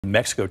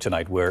Mexico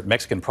tonight, where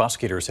Mexican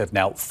prosecutors have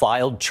now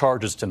filed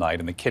charges tonight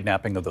in the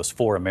kidnapping of those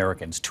 4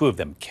 Americans, 2 of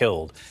them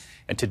killed.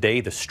 And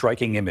today, the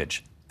striking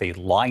image, they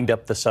lined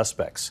up the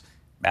suspects.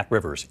 Matt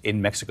Rivers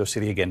in Mexico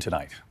City again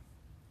tonight.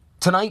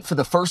 Tonight, for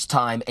the first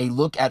time, a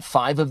look at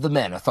 5 of the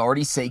men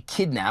authorities say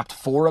kidnapped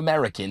 4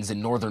 Americans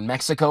in northern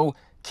Mexico,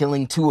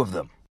 killing 2 of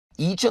them.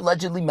 Each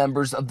allegedly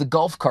members of the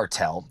Gulf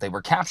Cartel. They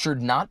were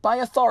captured not by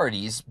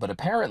authorities, but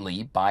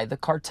apparently by the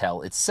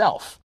cartel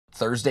itself.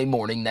 Thursday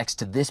morning, next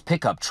to this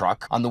pickup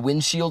truck, on the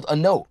windshield, a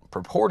note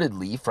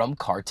purportedly from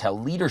cartel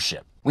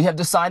leadership. "We have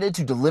decided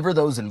to deliver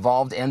those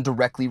involved and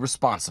directly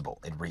responsible,"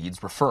 it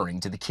reads, referring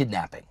to the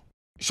kidnapping.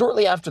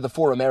 Shortly after the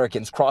 4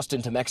 Americans crossed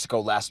into Mexico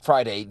last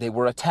Friday, they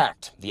were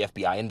attacked. The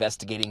FBI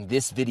investigating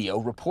this video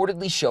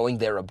reportedly showing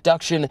their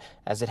abduction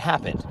as it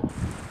happened.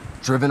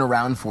 Driven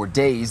around for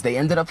days, they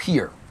ended up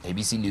here.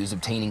 ABC News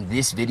obtaining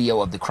this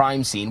video of the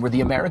crime scene where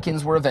the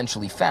Americans were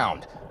eventually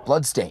found.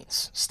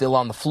 Bloodstains still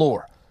on the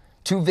floor.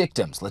 2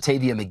 victims,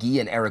 Latavia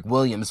McGee and Eric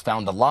Williams,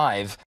 found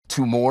alive.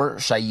 2 more,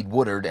 Shaid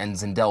Woodard and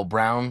Zindell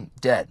Brown,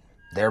 dead.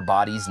 Their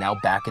bodies now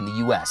back in the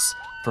U.S.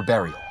 for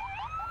burial.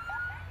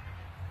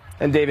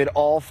 And David,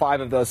 all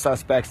 5 of those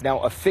suspects now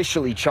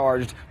officially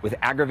charged with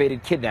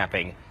aggravated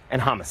kidnapping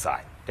and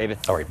homicide. David?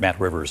 All right, Matt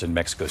Rivers in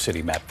Mexico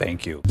City. Matt,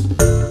 thank you.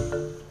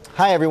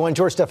 Hi, everyone.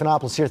 George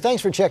Stephanopoulos here.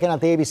 Thanks for checking out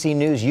the ABC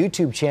News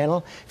YouTube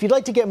channel. If you'd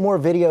like to get more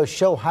videos,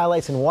 show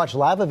highlights, and watch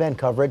live event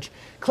coverage,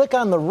 click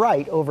on the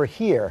right over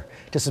here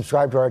to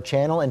subscribe to our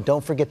channel. And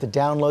don't forget to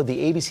download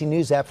the ABC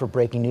News app for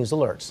breaking news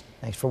alerts.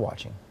 Thanks for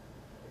watching.